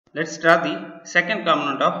Let's draw the second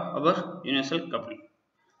component of our universal coupling.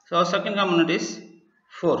 So our second component is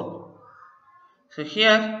 4. So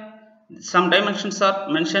here some dimensions are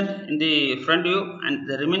mentioned in the front view and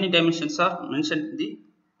the remaining dimensions are mentioned in the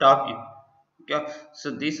top view. Okay.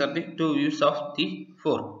 So these are the two views of the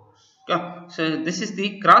 4. Okay. So this is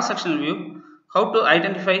the cross sectional view. How to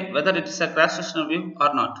identify whether it is a cross sectional view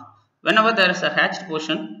or not. Whenever there is a hatched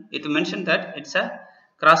portion, it will mention that it's a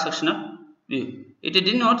cross sectional view. It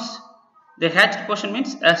denotes the hatched portion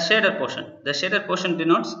means a shaded portion. The shaded portion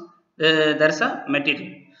denotes there is a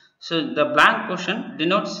material. So the blank portion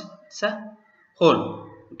denotes it's a hole.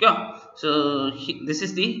 Okay. So this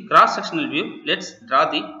is the cross sectional view. Let's draw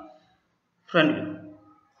the front view.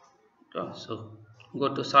 Okay. So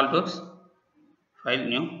go to solidworks, file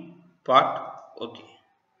new, part. Okay.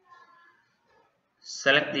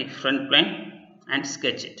 Select the front plane and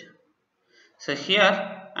sketch it. So here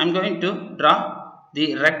I am going to draw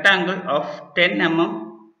the rectangle of 10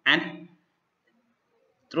 mm and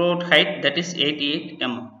throughout height, that is 88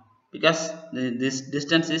 mm, because this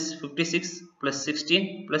distance is 56 plus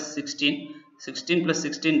 16 plus 16, 16 plus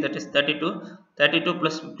 16, that is 32, 32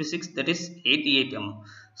 plus 56, that is 88 mm.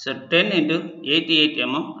 So 10 into 88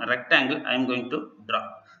 mm rectangle I am going to draw.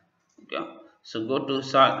 Okay. So go to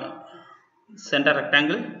center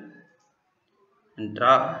rectangle and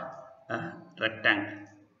draw a rectangle.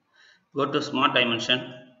 Go to smart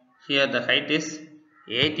dimension. Here the height is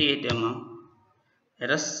 88 mm,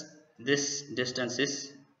 whereas this distance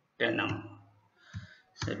is 10 mm.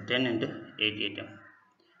 So 10 into 88 mm.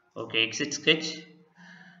 Okay, exit sketch.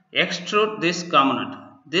 Extrude this component.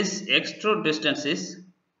 This extrude distance is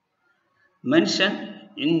mentioned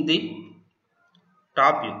in the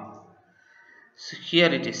top view. So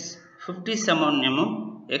here it is 57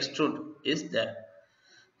 mm extrude is there.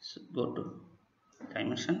 So go to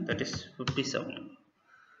dimension, that is 57 mm.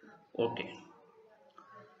 Okay.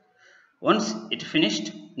 Once it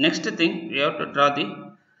finished, next thing we have to draw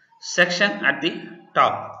the section at the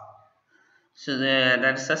top. So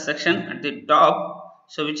that is a section at the top,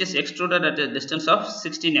 so which is extruded at a distance of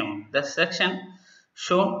 16 mm. The section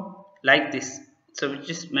shown like this, so which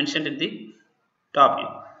is mentioned in the top view.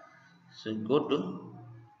 So go to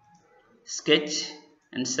sketch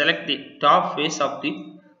and select the top face of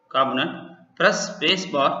the component. Press space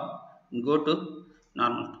bar and go to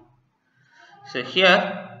normal. So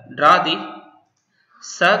here draw the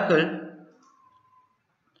circle.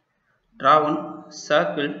 Draw one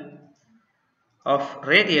circle of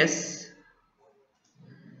radius.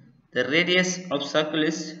 The radius of circle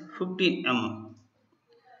is 15 mm.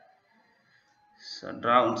 So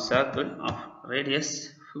draw one circle of radius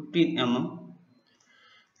 15 mm,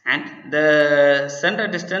 and the center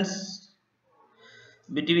distance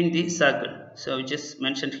between the circle, so which is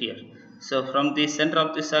mentioned here. So from the center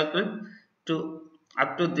of the circle to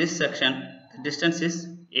up to this section, the distance is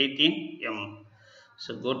 18 mm.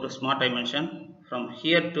 So go to smart dimension. From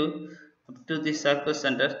here to up to the circle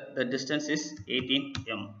center, the distance is 18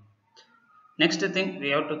 mm. Next thing, we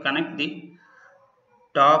have to connect the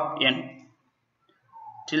top end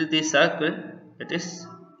till the circle, that is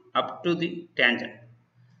up to the tangent.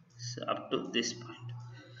 So up to this point.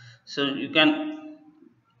 So you can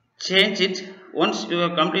change it once you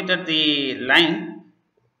have completed the line.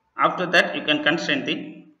 After that you can constrain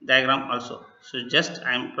the diagram also. So just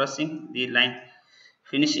I am pressing the line,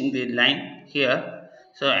 finishing the line here.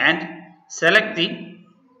 So and select the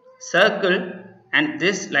circle and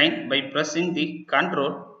this line by pressing the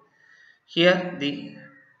control. Here the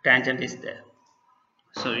tangent is there.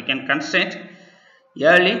 So we can constrain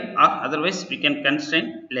early, or otherwise we can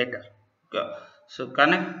constrain later. Okay. So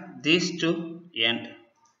connect these two end.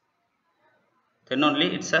 Then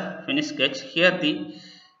only it's a finished sketch. Here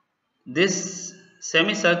this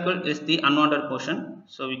semicircle is the unwanted portion,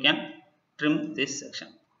 so we can trim this section.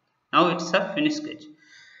 Now it's a finished sketch.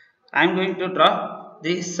 I am going to draw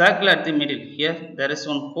the circle at the middle. Here there is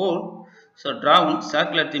one hole, so draw one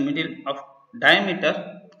circle at the middle of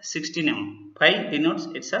diameter 16 mm. Pi denotes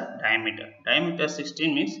it's a diameter. Diameter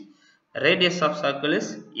 16 means radius of circle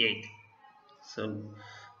is 8. So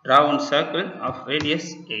draw one circle of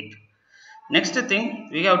radius 8. Next thing,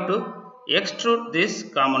 we have to extrude this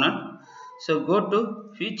component. So go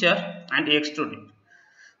to feature and extrude it.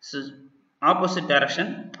 So opposite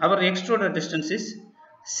direction. Our extruded distance is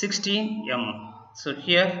 16 mm. So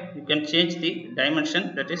here you can change the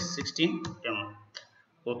dimension, that is 16 mm.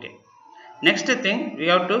 Okay. Next thing, we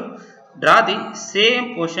have to draw the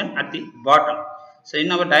same portion at the bottom. So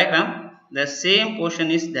in our diagram, the same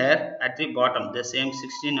portion is there at the bottom, the same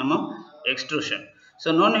 16 mm extrusion.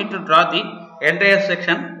 So no need to draw the entire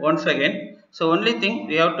section once again. So only thing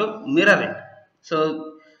we have to mirror it.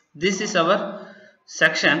 So this is our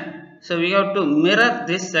section. So we have to mirror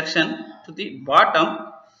this section to the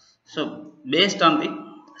bottom. So based on the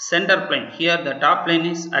center plane, here the top plane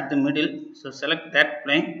is at the middle, so select that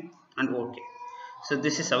plane and OK. So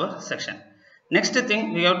this is our section. Next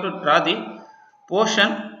thing, we have to draw the portion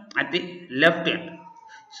at the left end.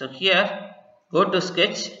 So here go to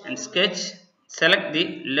sketch and sketch, select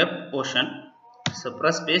the left portion. So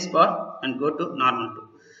press space bar and go to normal tool.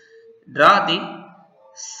 Draw the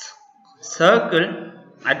circle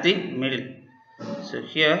at the middle. So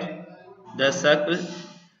here the circle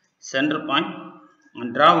center point,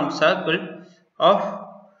 and draw one circle of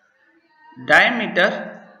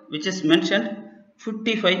diameter which is mentioned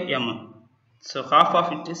 55 mm. So half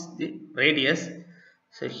of it is the radius.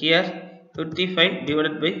 So here 55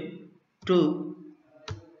 divided by 2.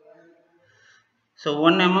 So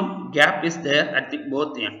 1 mm gap is there at the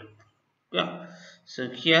both end. Yeah. So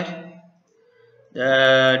here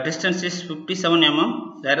the distance is 57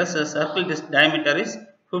 mm, whereas the circle diameter is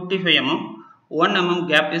 55 mm. 1 mm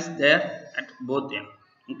gap is there at both ends.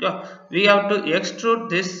 Okay. We have to extrude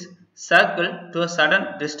this circle to a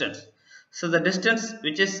certain distance. So the distance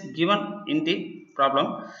which is given in the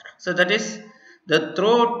problem, so that is the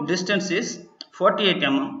throw distance is 48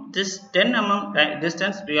 mm. This 10 mm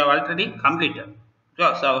distance we have already completed.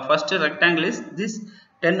 Okay. So our first rectangle is this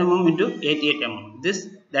 10 mm into 88 mm. This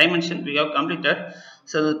dimension we have completed.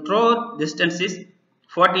 So the throw distance is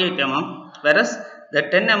 48 mm, whereas the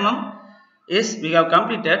 10 mm is we have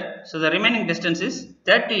completed. So the remaining distance is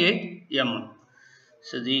 38 mm.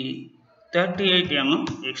 So the 38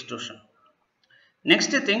 mm extrusion.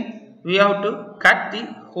 Next thing, we have to cut the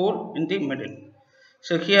hole in the middle.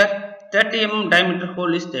 So here 30 mm diameter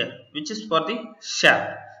hole is there, which is for the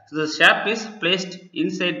shaft. So the shaft is placed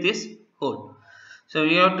inside this hole. So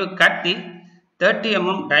we have to cut the 30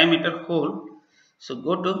 mm diameter hole. So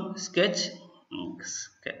go to sketch,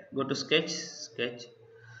 go to sketch.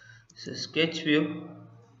 So sketch view,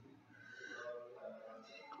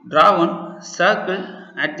 draw one circle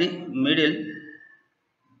at the middle.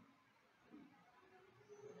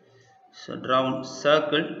 So draw one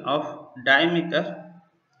circle of diameter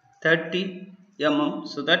 30 mm,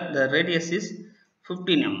 so that the radius is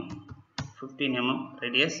 15 mm. 15 mm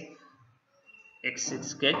radius. Exit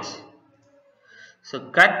sketch.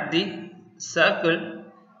 So cut the circle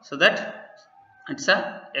so that it's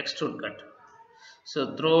a extrude cut.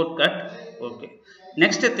 So throat cut. Okay.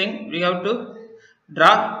 Next thing, we have to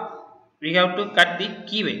draw. We have to cut the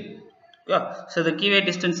keyway. Yeah. So the keyway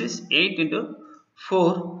distance is 8 into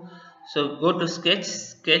 4. So go to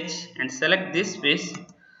sketch, and select this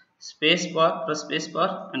space bar, press space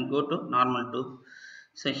bar and go to normal tool.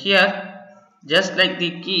 So here, just like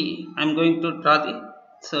the key, I am going to draw the,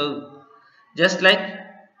 so just like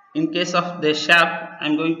in case of the shaft, I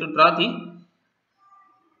am going to draw the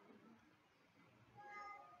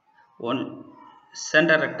one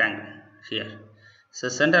center rectangle here. So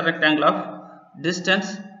center rectangle of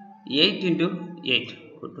distance 8 into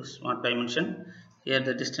 8. Go to smart dimension. Here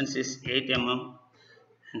the distance is 8 mm,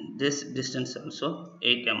 and this distance also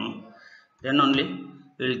 8 mm. Then only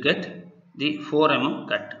we will get the 4 mm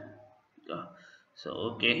cut. So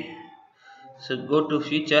okay. So go to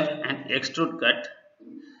feature and extrude cut.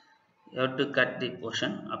 You have to cut the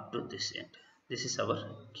portion up to this end. This is our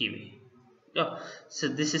keyway. Yeah. So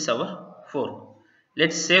this is our 4.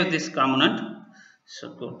 Let's save this component.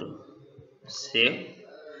 So go to save.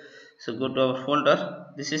 So go to our folder.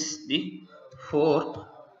 This is the 4.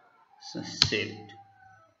 So save it.